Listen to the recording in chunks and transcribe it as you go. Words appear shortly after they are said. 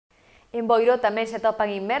En Boiro tamén se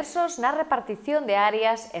atopan inmersos na repartición de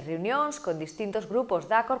áreas e reunións con distintos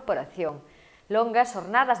grupos da corporación. Longas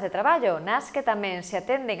jornadas de traballo nas que tamén se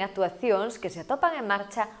atenden actuacións que se atopan en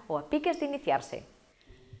marcha ou a piques de iniciarse.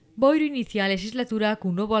 Boiro inicia a legislatura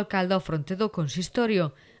cun novo alcalde ao fronte do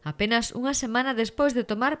consistorio. Apenas unha semana despois de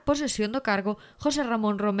tomar posesión do cargo, José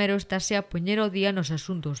Ramón Romero estáse a poñer ao día nos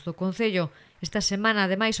asuntos do Concello. Esta semana,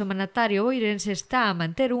 ademais, o mandatario boirense está a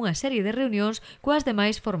manter unha serie de reunións coas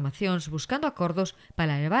demais formacións buscando acordos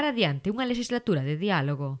para levar adiante unha legislatura de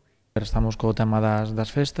diálogo. Estamos co tema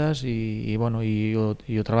das festas e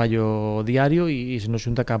o traballo diario e se nos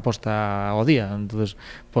xunta ca posta ao día. Entonces,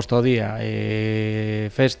 posta ao día,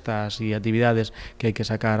 festas e actividades que hai que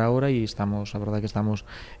sacar agora e a verdade que estamos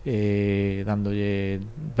dándolle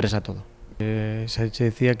presa a todo. Se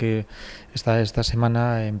decía que esta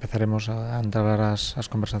semana empezaremos a entrar as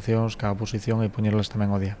conversacións ca oposición e poñerlas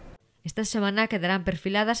tamén ao día. Esta semana quedarán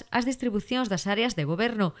perfiladas as distribucións das áreas de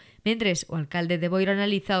goberno, mentres o alcalde de Boiro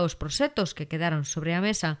analiza os proxectos que quedaron sobre a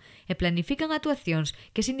mesa e planifican actuacións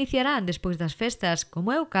que se iniciarán despois das festas, como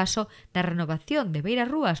é o caso da renovación de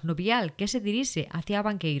beirarrúas no vial que se dirixe hacia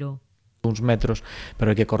Banqueiro. Uns metros, pero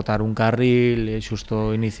hai que cortar un carril xusto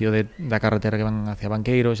o inicio da carretera que van hacia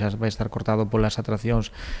Banqueiro, xa vai estar cortado polas atraccións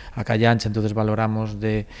a callancha, entonces valoramos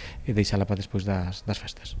de deixala para despois das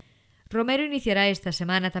festas. Romero iniciará esta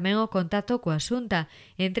semana tamén o contacto coa Xunta.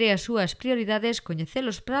 Entre as súas prioridades, coñecer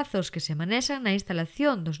os prazos que se manexan na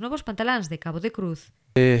instalación dos novos pantaláns de Cabo de Cruz.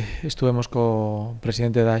 Estuvemos co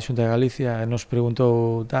presidente da Xunta de Galicia e nos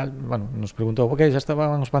preguntou por que xa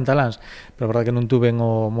estaban os pantaláns, pero a verdade que non tuve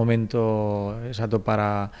o momento exacto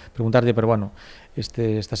para preguntarlle, pero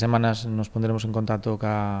estas semanas nos pondremos en contacto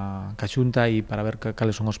ca Xunta e para ver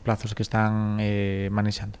cales son os plazos que están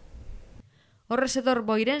manexando. O rexedor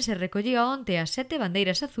boirense recollía onte as 7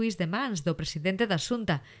 bandeiras azuis de mans do presidente da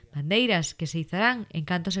Xunta, bandeiras que se izarán en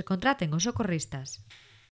canto se contraten os socorristas.